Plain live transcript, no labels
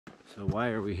So why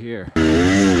are we here?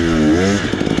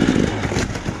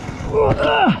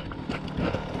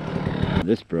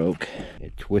 This broke.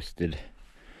 It twisted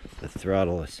the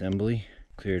throttle assembly.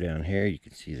 Clear down here, you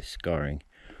can see the scarring,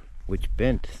 which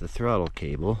bent the throttle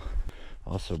cable.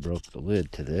 Also broke the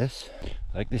lid to this.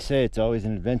 Like they say, it's always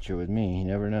an adventure with me. You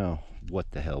never know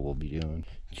what the hell we'll be doing.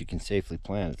 But you can safely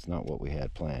plan. It's not what we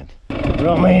had planned.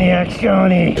 Romaniacs,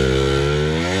 Johnny!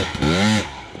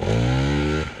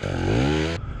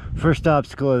 First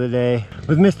obstacle of the day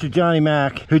with Mr. Jonny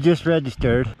Mac, who just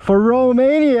registered for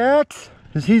Romaniacs,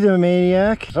 because he's a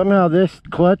maniac. Somehow this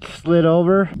clutch slid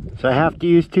over, so I have to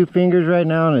use 2 fingers right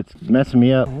now, and it's messing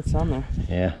me up. It's on there.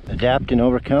 Yeah, adapt and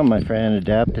overcome, my friend.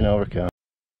 Adapt and overcome.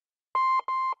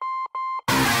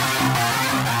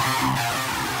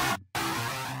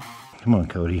 Come on,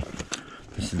 Cody.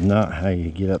 This is not how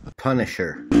you get up the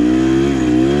Punisher.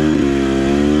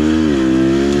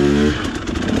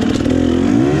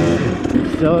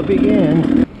 So it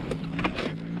begins.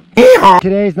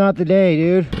 Today's not the day,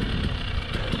 dude.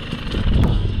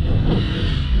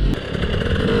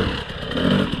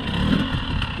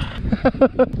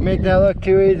 Make that look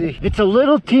too easy. It's a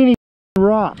little teeny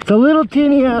rock. It's a little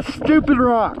teeny ass stupid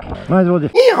rock. Might as well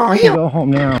just go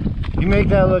home now. You make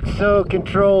that look so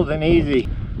controlled and easy.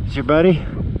 Is your buddy?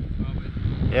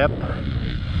 Yep.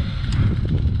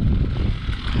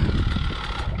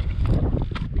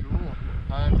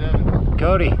 I'm Devin.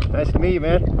 Cody, nice to meet you,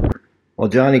 man. While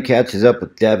Johnny catches up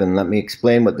with Devin, let me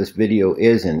explain what this video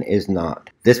is and is not.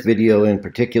 This video in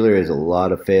particular is a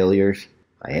lot of failures.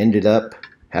 I ended up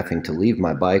having to leave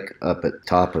my bike up at the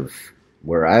top of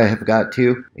where I have got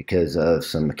to because of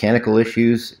some mechanical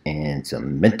issues and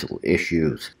some mental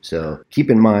issues. So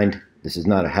keep in mind, this is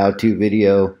not a how-to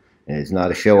video and it's not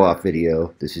a show-off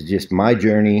video. This is just my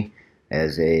journey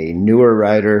as a newer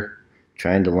rider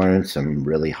trying to learn some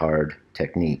really hard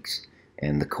techniques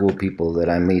and the cool people that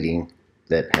I'm meeting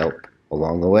that help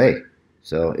along the way.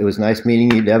 So it was nice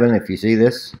meeting you, Devin. If you see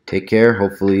this, take care.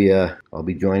 Hopefully I'll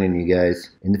be joining you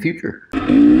guys in the future. Just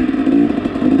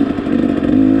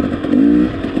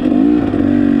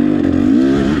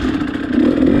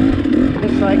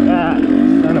like that,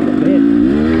 son of a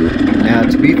bitch. Now,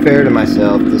 to be fair to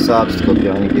myself, this obstacle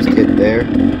Johnny just hit there,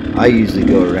 I usually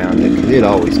go around it because it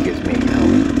always gives me hell.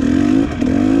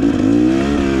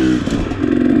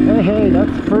 Hey, that's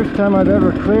the first time I've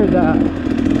ever cleared that.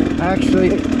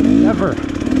 Actually, ever.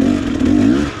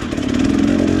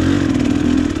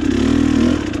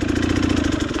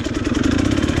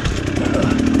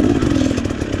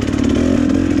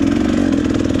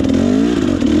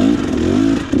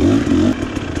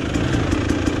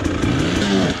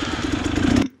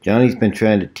 Johnny's been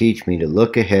trying to teach me to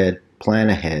look ahead,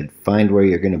 plan ahead, find where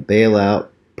you're going to bail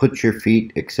out, put your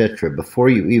feet, etc. before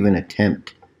you even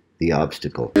attempt the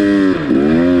obstacle.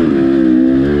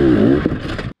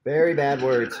 Very bad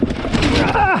words.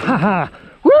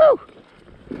 Woo!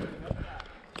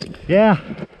 Yeah.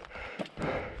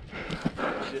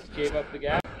 Just gave up the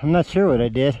gas. I'm not sure what I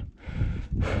did.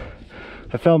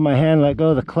 I felt my hand let go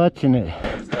of the clutch and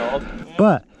it Stalled.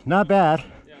 But not bad.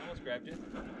 Yeah, almost grabbed you.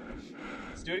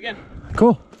 Let's do it again.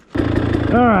 Cool.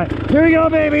 All right, here we go,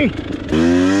 baby.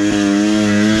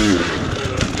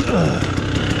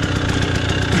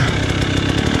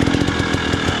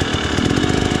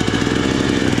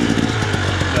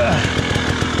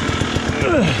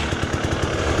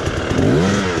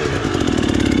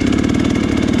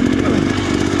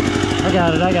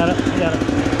 I got it.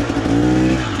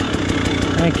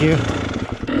 Thank you.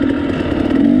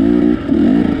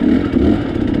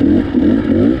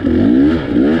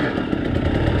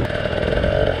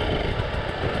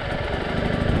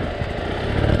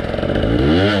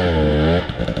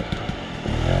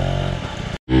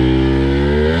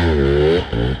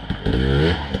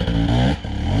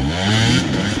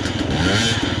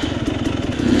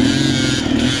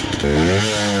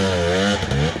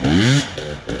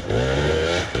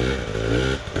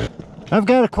 I've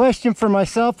got a question for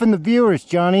myself and the viewers,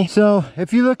 Johnny. So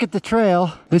if you look at the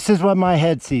trail, this is what my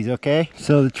head sees, okay?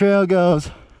 So the trail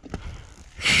goes,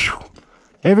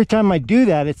 every time I do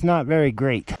that, it's not very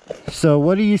great. So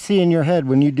what do you see in your head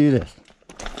when you do this?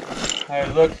 I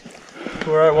look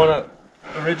where I want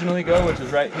to originally go, which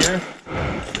is right here.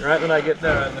 Right when I get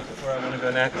there, I look at where I want to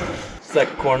go next.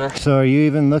 Second corner. So are you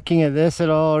even looking at this at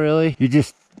all, really? You're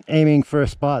just aiming for a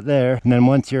spot there, and then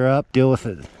once you're up, deal with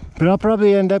it. But I'll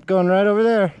probably end up going right over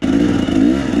there.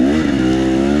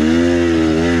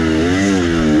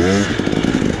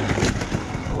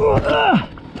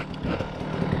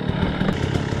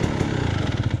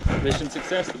 Mission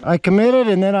success. I committed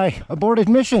and then I aborted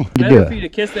mission. Better for you to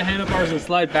kiss the handlebars and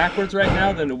slide backwards right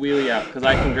now than to wheelie out, because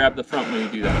I can grab the front when you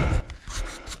do that.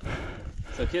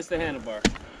 So kiss the handlebar.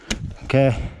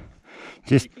 Okay.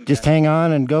 Just hang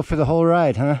on and go for the whole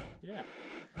ride, huh? Yeah.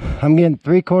 I'm getting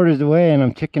 3/4 of the way and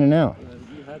I'm chickening out.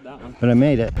 You had that one. But I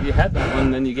made it. You had that one,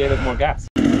 then you gave it more gas.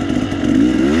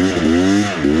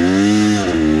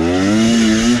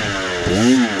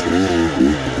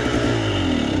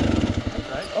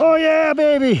 Oh yeah,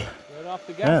 baby! Right off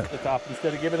the gas at the top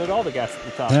instead of giving it all the gas at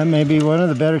the top. That may be one of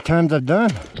the better times I've done.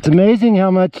 It's amazing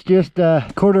how much just a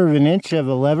 1/4 of an inch of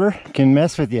a lever can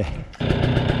mess with you.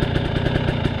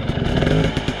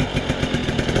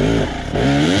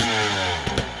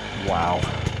 Wow.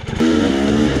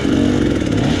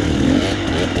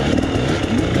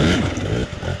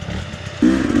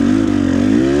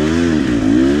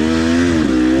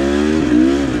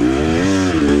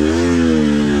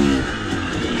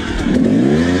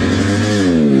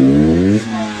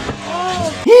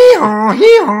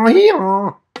 Hee-haw,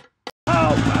 hee-haw. Ow,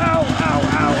 ow, ow,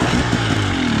 ow.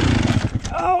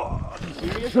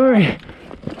 Ow. Sorry.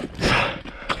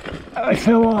 I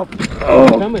fell off. Oh,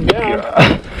 coming down.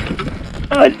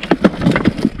 I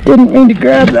didn't mean to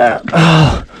grab that.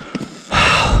 Oh.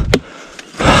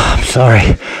 I'm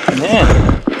sorry. Man,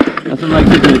 nothing like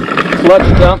getting a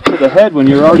clutch dump to the head when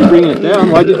you're already bringing it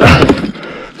down. Why'd you do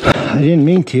that? I didn't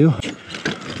mean to.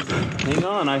 Hang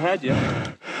on, I had you.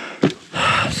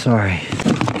 Sorry.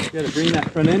 You gotta bring that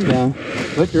front end down.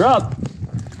 But you're up.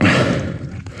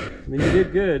 I mean, you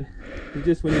did good. You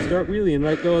just, when you start wheeling,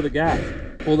 let go of the gas.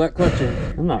 Pull that clutch in.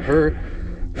 I'm not hurt.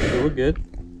 So we're good.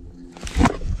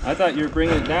 I thought you were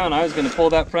bringing it down. I was gonna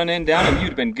pull that front end down and you'd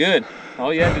have been good.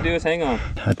 All you had to do is hang on.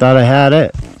 I thought I had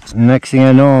it. Next thing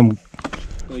I know, I'm...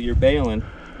 Well, you're bailing.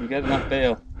 You got enough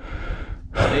bail.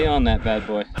 Stay on that bad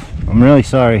boy. I'm really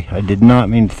sorry. I did not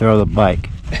mean to throw the bike.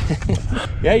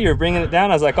 Yeah, you were bringing it down.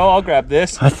 I was like, oh, I'll grab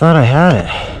this. I thought I had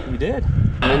it. You did.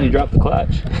 And then you dropped the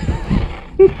clutch.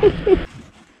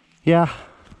 Yeah.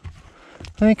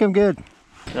 I think I'm good.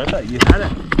 I thought you had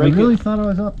it. I really thought I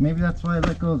was up. Maybe that's why I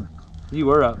let go of it. You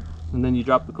were up, and then you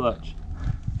dropped the clutch.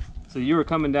 So you were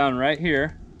coming down right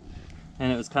here,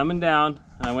 and it was coming down,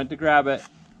 and I went to grab it,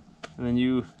 and then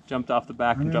you jumped off the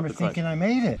back and dropped the clutch. I remember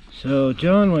thinking I made it. So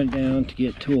John went down to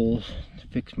get tools to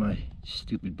fix my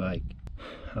stupid bike.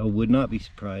 I would not be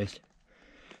surprised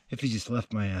if he just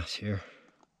left my ass here.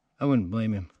 I wouldn't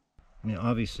blame him. I mean,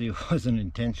 obviously it wasn't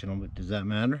intentional, but does that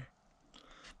matter?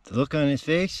 The look on his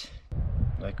face,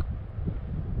 like,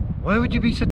 why would you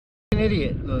be such an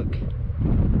idiot? Look,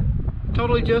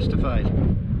 totally justified.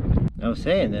 I was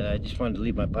saying that I just wanted to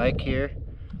leave my bike here,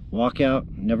 walk out,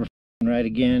 never ride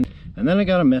again. And then I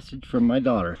got a message from my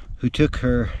daughter, who took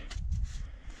her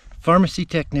pharmacy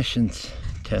technician's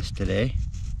test today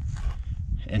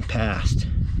and passed.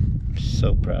 I'm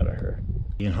so proud of her.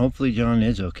 And hopefully John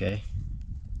is okay.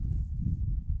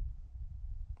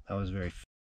 That was very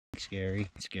scary.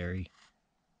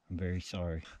 I'm very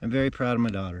sorry. I'm very proud of my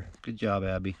daughter. Good job,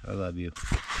 Abby. I love you.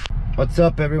 What's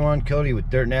up, everyone? Cody with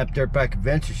Dirtback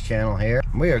Adventures channel here.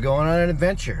 We are going on an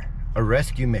adventure, a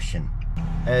rescue mission.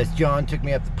 As John took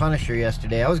me up the Punisher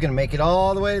yesterday, I was gonna make it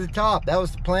all the way to the top. That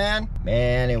was the plan.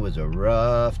 Man, it was a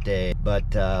rough day.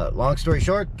 But long story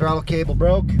short, throttle cable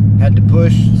broke. Had to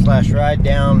push / ride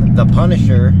down the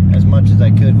Punisher as much as I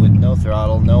could with no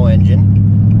throttle, no engine.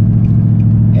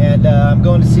 And I'm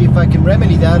going to see if I can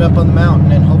remedy that up on the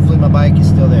mountain, and hopefully my bike is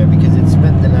still there because it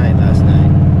spent the night last night.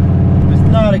 It was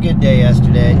not a good day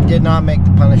yesterday. Did not make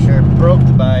the Punisher, broke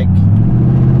the bike.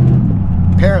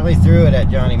 Apparently threw it at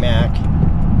Jonny Mac.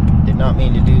 Did not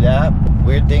mean to do that.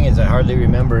 Weird thing is I hardly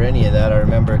remember any of that. I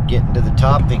remember getting to the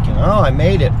top thinking, oh, I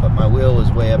made it, but my wheel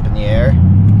was way up in the air.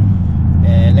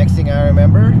 And next thing I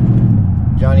remember,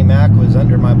 Jonny Mac was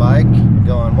under my bike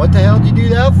going, what the hell did you do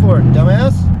that for,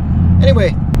 dumbass?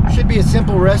 Anyway, should be a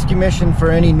simple rescue mission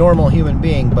for any normal human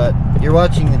being, but you're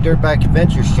watching the Dirtback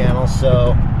Adventures channel,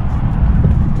 so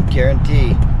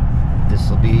guarantee this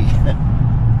will be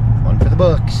one for the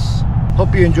books.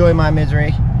 Hope you enjoy my misery.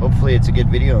 Hopefully it's a good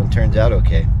video and turns out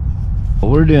okay.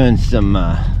 We're doing some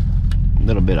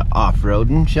little bit of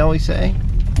off-roading, shall we say.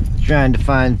 Trying to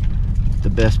find the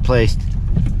best place to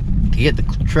get the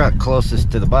truck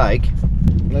closest to the bike.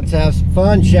 Let's have some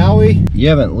fun, shall we? You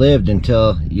haven't lived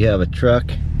until you have a truck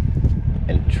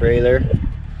and a trailer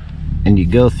and you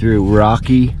go through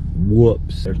rocky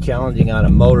whoops. They're challenging on a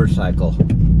motorcycle.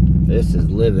 This is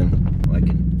living like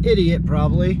an idiot,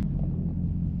 probably.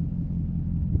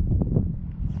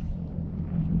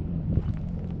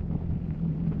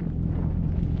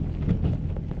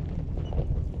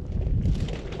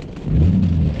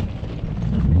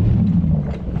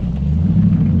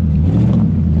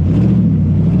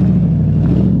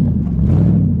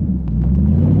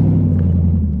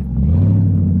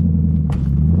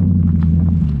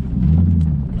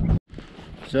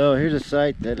 So here's a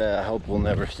sight that I hope we'll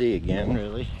never see again,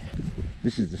 really.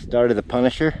 This is the start of the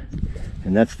Punisher,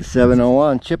 and that's the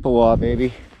 701 Chippewa,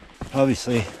 baby.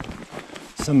 Obviously,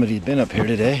 somebody's been up here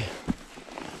today,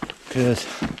 because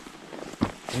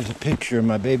there's a picture of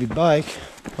my baby bike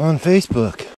on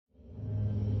Facebook.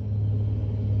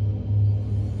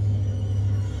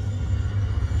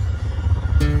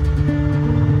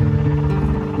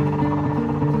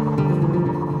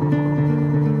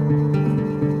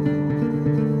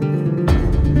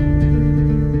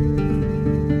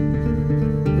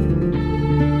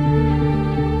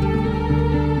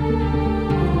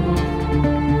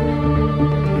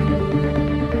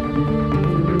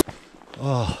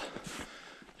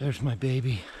 There's my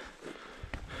baby.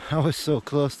 I was so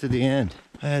close to the end.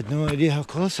 I had no idea how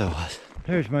close I was.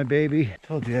 There's my baby.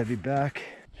 Told you I'd be back.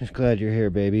 Just glad you're here,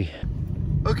 baby.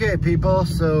 Okay, people,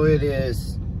 so it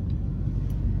is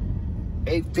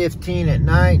 8:15 at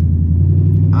night.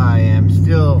 I am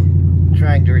still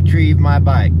trying to retrieve my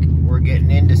bike. We're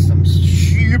getting into some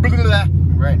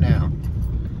right now.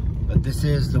 But this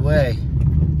is the way.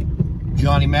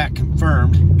 Jonny Mac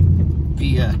confirmed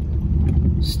via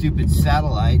stupid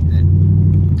satellite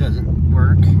that doesn't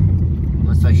work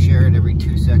unless I share it every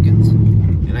 2 seconds,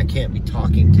 and I can't be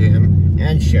talking to him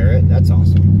and share it. That's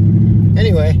awesome.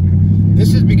 Anyway,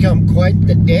 this has become quite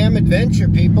the damn adventure,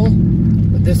 people,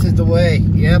 but this is the way.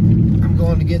 Yep, I'm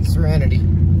going to get Serenity.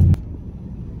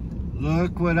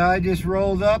 Look what I just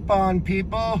rolled up on,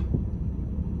 people.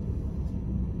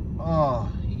 Oh,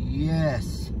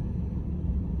 yes.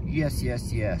 Yes.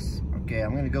 Okay,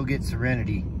 I'm gonna go get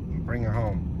Serenity. Bring her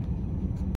home.